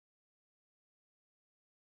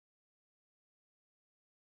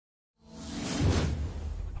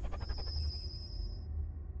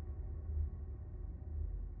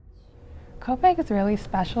Copiague is really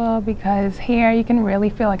special because here you can really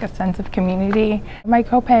feel like a sense of community. My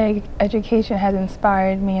Copiague education has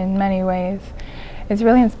inspired me in many ways. It's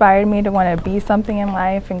really inspired me to want to be something in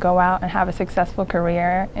life and go out and have a successful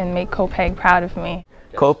career and make Copiague proud of me.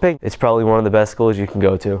 Copiague is probably one of the best schools you can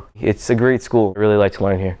go to. It's a great school. I really like to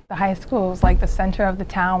learn here. The high school is like the center of the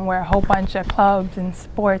town where a whole bunch of clubs and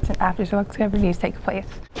sports and after-school activities take place.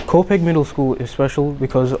 Copiague Middle School is special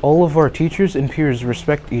because all of our teachers and peers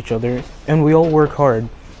respect each other and we all work hard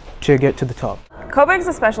to get to the top. Copiague's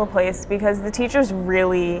a special place because the teachers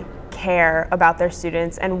really care about their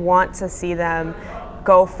students and want to see them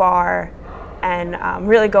go far and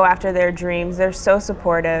really go after their dreams. They're so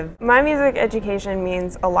supportive. My music education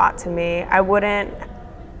means a lot to me. I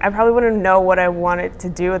probably wouldn't know what I wanted to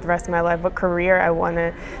do with the rest of my life, what career I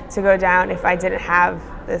wanted to go down if I didn't have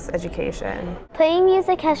this education. Playing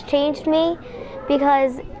music has changed me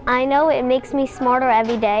because I know it makes me smarter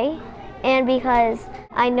every day and because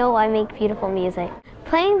I know I make beautiful music.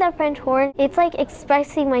 Playing the French horn, it's like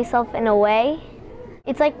expressing myself in a way.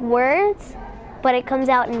 It's like words, but it comes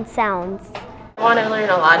out in sounds. I want to learn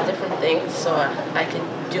a lot of different things so I can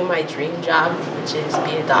do my dream job, which is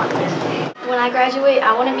be a doctor. When I graduate,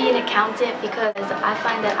 I want to be an accountant because I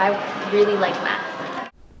find that I really like math.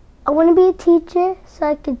 I want to be a teacher so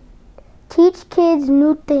I could teach kids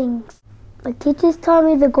new things. My teachers taught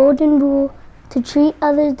me the golden rule to treat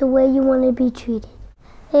others the way you want to be treated.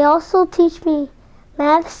 They also teach me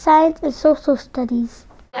math, science, and social studies.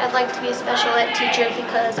 I'd like to be a special ed teacher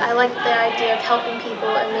because I like the idea of helping people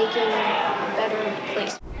and making a better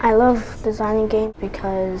place. I love designing games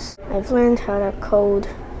because I've learned how to code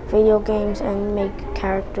video games and make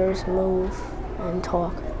characters move and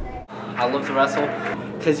talk. I love to wrestle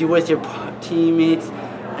because you're with your teammates,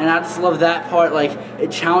 and I just love that part. Like,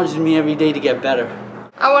 it challenges me every day to get better.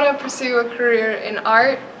 I want to pursue a career in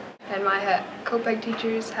art, and my Copiague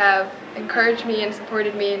teachers have encouraged me and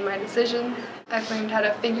supported me in my decisions. I've learned how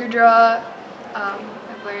to figure draw,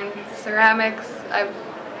 I've learned ceramics, I've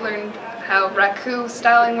learned how raku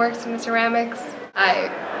styling works in ceramics. I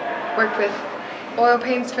worked with oil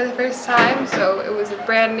paints for the first time, so it was a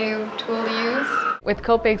brand new tool to use. With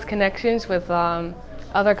Copiague's connections with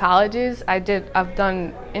other colleges, I've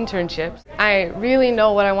done internships. I really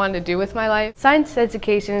know what I want to do with my life. Science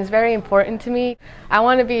education is very important to me. I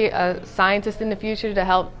want to be a scientist in the future to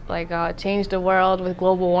help change the world with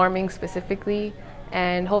global warming specifically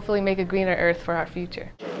and hopefully make a greener earth for our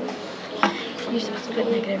future. You're supposed to put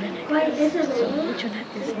negative and negative. So which one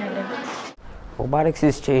is negative? Robotics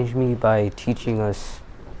has changed me by teaching us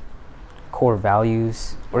core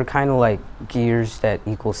values. We're kind of like gears that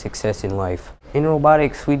equal success in life. In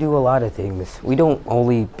robotics, we do a lot of things. We don't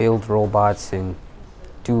only build robots and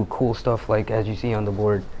do cool stuff like as you see on the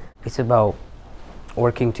board. It's about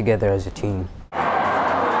working together as a team.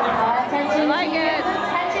 Attention, like it.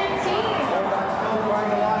 Attention team.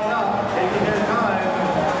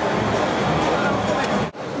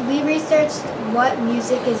 We researched what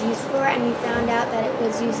music is used for, and we found out that it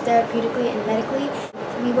was used therapeutically and medically.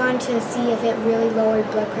 We wanted to see if it really lowered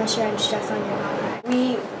blood pressure and stress on your body.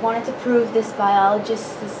 We wanted to prove this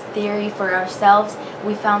biologist's theory for ourselves.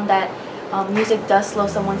 We found that music does slow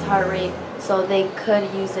someone's heart rate, so they could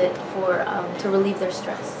use it for to relieve their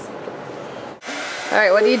stress. All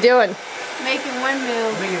right, what are you doing? Making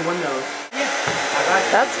windmills. Making windows. Yeah.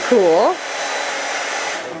 That's cool.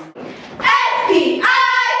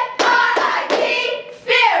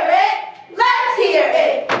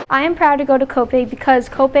 I am proud to go to Copiague because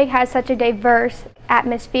Copiague has such a diverse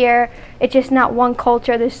atmosphere. It's just not one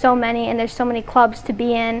culture. There's so many, and there's so many clubs to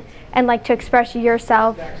be in and like to express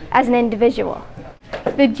yourself as an individual.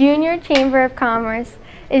 The Junior Chamber of Commerce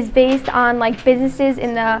is based on businesses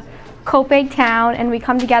in the Copiague town, and we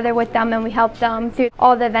come together with them and we help them through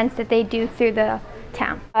all the events that they do through the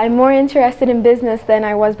town. I'm more interested in business than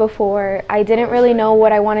I was before. I didn't really know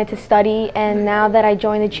what I wanted to study, and now that I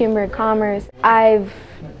joined the Chamber of Commerce, I've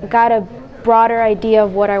got a broader idea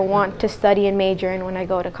of what I want to study and major in when I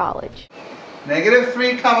go to college.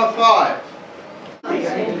 -3, 5.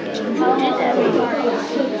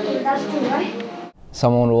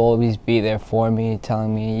 Someone will always be there for me,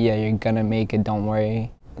 telling me, yeah, you're gonna make it, don't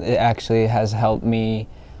worry. It actually has helped me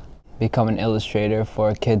become an illustrator for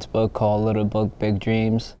a kid's book called Little Book, Big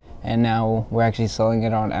Dreams. And now we're actually selling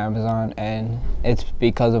it on Amazon, and it's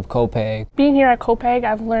because of Copiague. Being here at Copiague,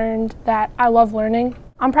 I've learned that I love learning.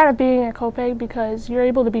 I'm proud of being at Copiague because you're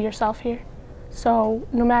able to be yourself here. So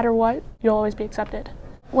no matter what, you'll always be accepted.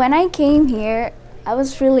 When I came here, I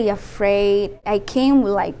was really afraid. I came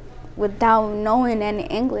without knowing any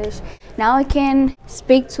English. Now I can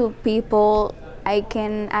speak to people I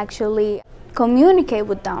can actually communicate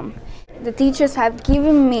with them. The teachers have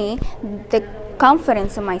given me the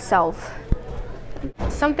confidence in myself.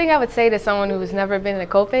 Something I would say to someone who's never been to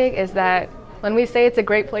Copiague is that when we say it's a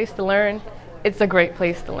great place to learn, it's a great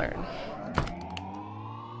place to learn.